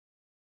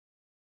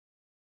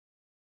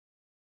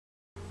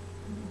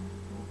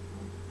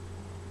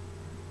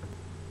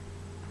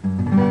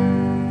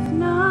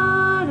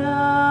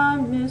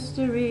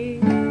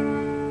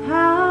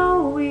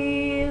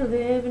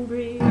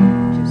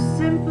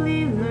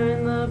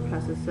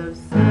process of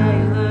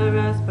cellular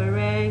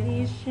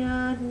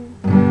respiration.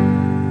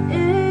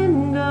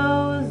 In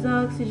goes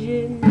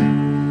oxygen,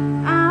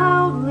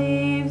 out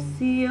leaves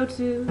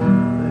CO2.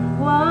 But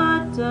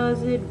what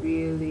does it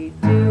really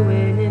do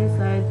when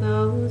inside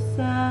those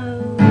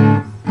cells?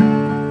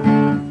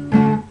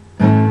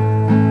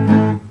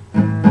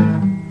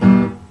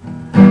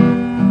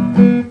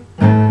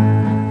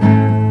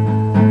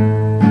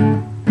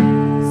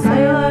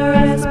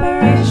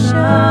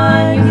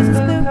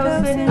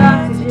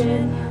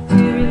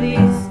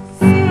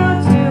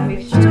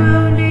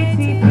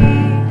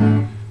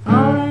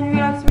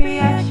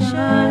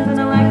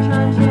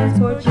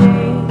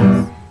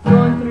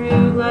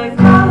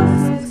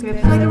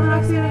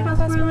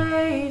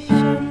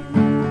 Phosphorylation.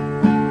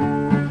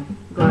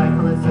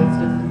 Glycolysis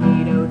doesn't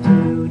need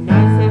O2.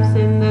 9 steps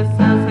in the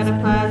cell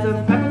cytoplasm.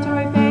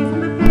 Preparatory phase in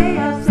the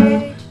payout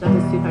stage. That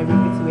is 2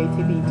 pyruvate to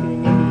ATP to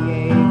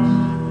NADH.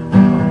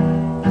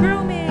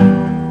 Grooming.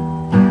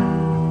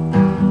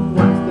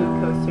 Once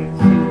glucose turns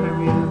to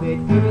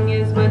pyruvate, grooming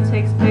is what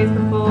takes place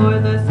before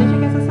the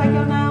citric acid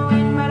cycle now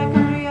in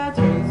mitochondria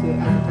turns to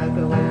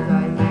acetyl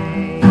coenzyme A.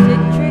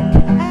 Citric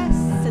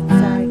acid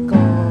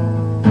cycle.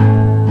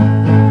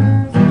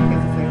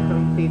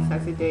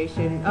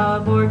 Oxidation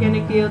of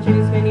organic field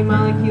changes many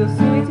molecules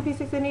to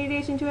ATP6 and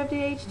NADH into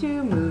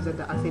FDH2 moves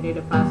into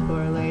oxidative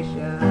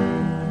phosphorylation.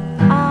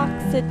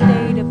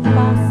 Oxidative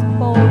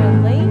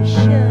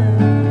phosphorylation.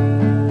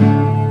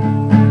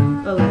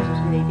 Electrons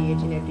from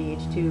NADH and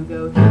FDH2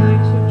 go through the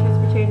electron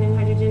transfer chain and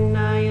hydrogen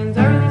ions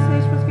are released to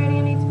H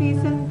gradient ATP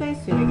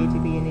synthase to make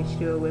ATP and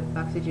H2O with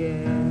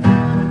oxygen.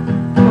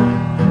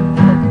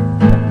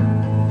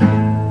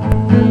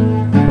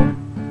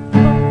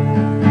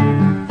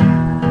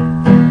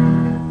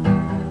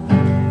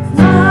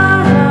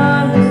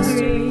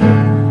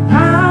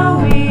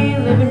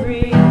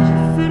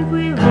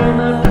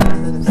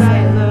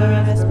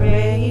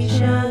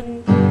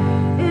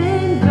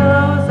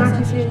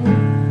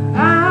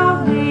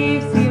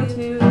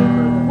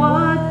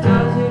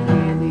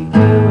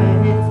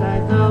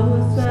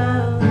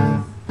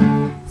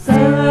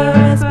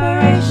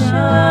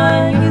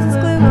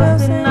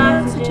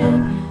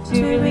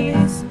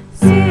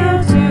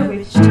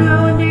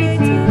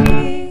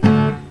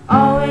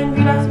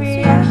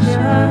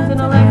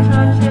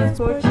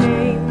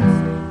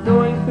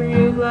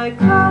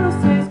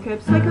 Glycolysis,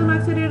 Krebs,